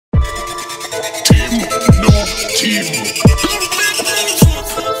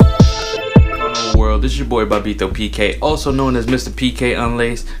World, this is your boy Bobito PK, also known as Mr. PK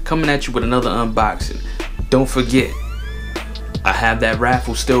Unlaced, coming at you with another unboxing. Don't forget, I have that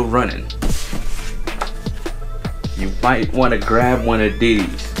raffle still running. You might want to grab one of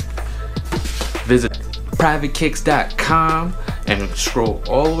these. Visit privatekicks.com and scroll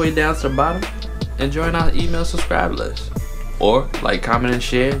all the way down to the bottom and join our email subscribe list. Or like, comment, and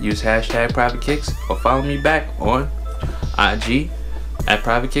share. Use hashtag privatekicks, or follow me back on IG at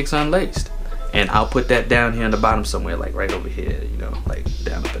privatekicks_unlaced. And I'll put that down here on the bottom somewhere, like right over here, you know, like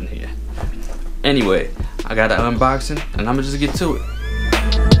down up in here. Anyway, I got an unboxing and I'm gonna just get to it.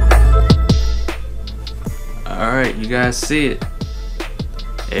 Alright, you guys see it.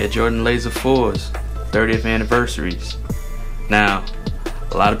 Air Jordan Laser 4s, 30th anniversaries. Now,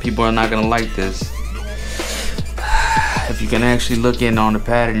 a lot of people are not gonna like this. If you can actually look in on the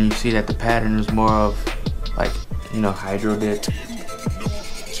pattern, you see that the pattern is more of like, you know, hydro dip.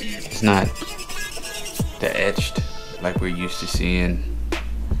 It's not the etched like we're used to seeing,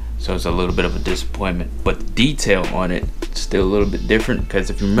 so it's a little bit of a disappointment. But the detail on it is still a little bit different, because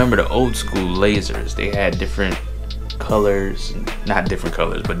if you remember the old school lasers, they had different colors, not different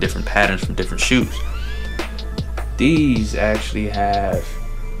colors, but different patterns from different shoes. These actually have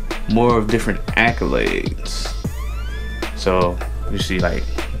more of different accolades. So you see like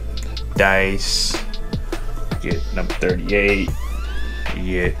dice, you get number 38, you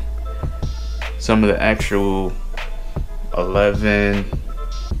get some of the actual 11,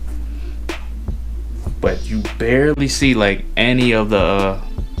 but you barely see like any of the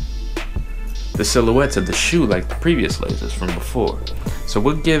silhouettes of the shoe like the previous lasers from before. So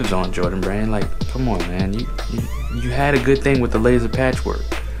what gives on Jordan Brand? Like, come on, man, you had a good thing with the laser patchwork.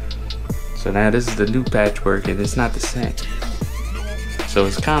 So now this is the new patchwork and it's not the same. So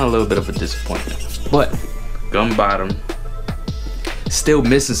it's kind of a little bit of a disappointment. But gum bottom, still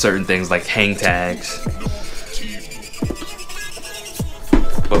missing certain things like hang tags.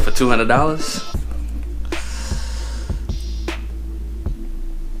 But for $200,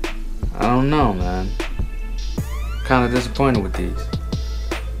 I don't know, man. Kind of disappointed with these.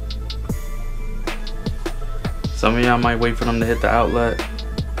 Some of y'all might wait for them to hit the outlet.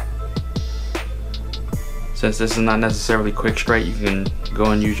 Since this is not necessarily quick straight, you can go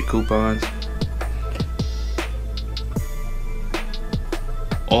and use your coupons.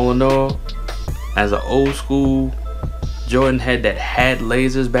 All in all, as an old school Jordan head that had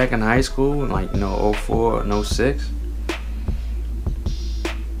lasers back in high school, in like, you know, 04 and 06,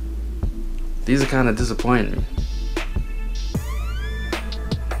 these are kind of disappointing me.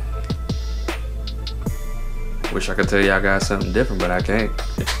 Wish I could tell y'all guys something different, but I can't.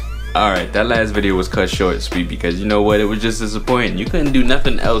 Alright, that last video was cut short and sweet because you know what, it was just disappointing. You couldn't do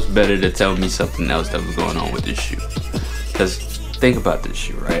nothing else better to tell me something else that was going on with this shoe. Because think about this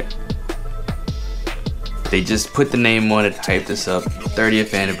shoe, right? They just put the name on it, hyped us up,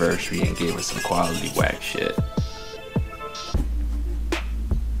 30th anniversary, and gave us some quality whack shit.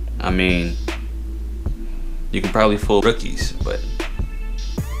 I mean, you can probably fool rookies, but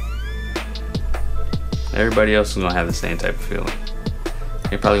everybody else is gonna have the same type of feeling.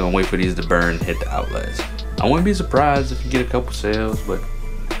 They're probably gonna wait for these to burn and hit the outlets. I wouldn't be surprised if you get a couple sales, but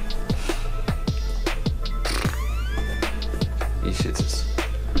these shits is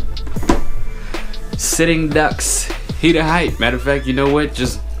sitting ducks. Heat of hype. Matter of fact, you know what?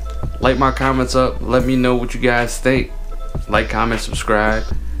 Just like my comments up. Let me know what you guys think. Like, comment, subscribe,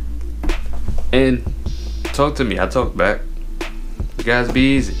 and talk to me. I talk back. You guys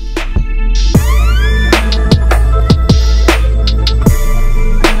be easy.